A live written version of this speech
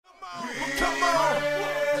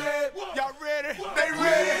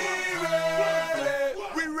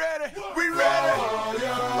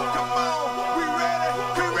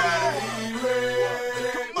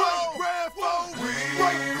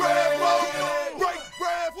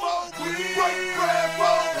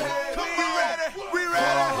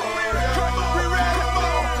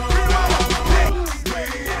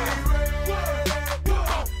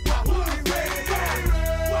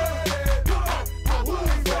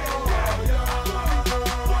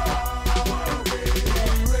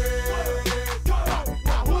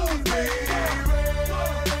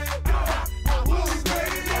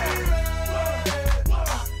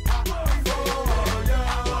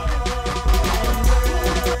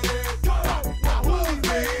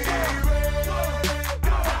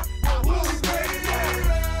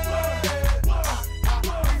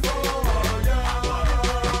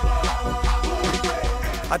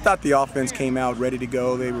I thought the offense came out ready to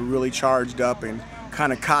go. They were really charged up and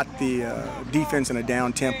kind of caught the defense in a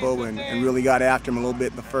down tempo and really got after them a little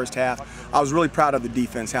bit in the first half. I was really proud of the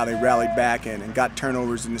defense, how they rallied back and got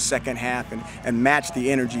turnovers in the second half and matched the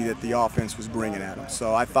energy that the offense was bringing at them.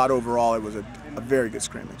 So I thought overall it was a very good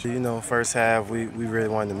scrimmage. You know, first half we really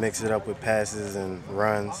wanted to mix it up with passes and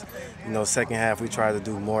runs. You know, second half we tried to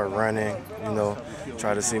do more running, you know,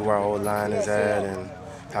 try to see where our old line is at and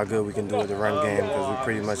how good we can do with the run game, because we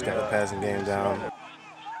pretty much got the passing game down.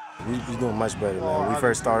 We're doing much better, man. When we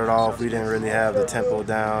first started off, we didn't really have the tempo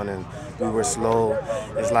down and we were slow.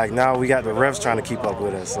 It's like now we got the refs trying to keep up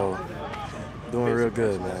with us, so doing real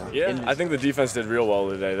good, man. Yeah, I think the defense did real well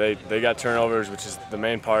today. They got turnovers, which is the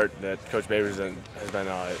main part that Coach Babers has been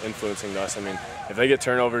influencing us. I mean, if they get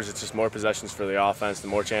turnovers, it's just more possessions for the offense, the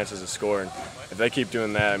more chances to score. And if they keep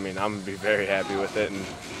doing that, I mean, I'm going to be very happy with it, and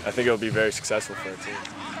I think it'll be very successful for our team.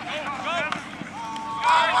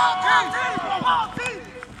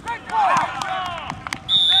 Great ball!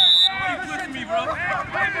 Hey, push me, bro.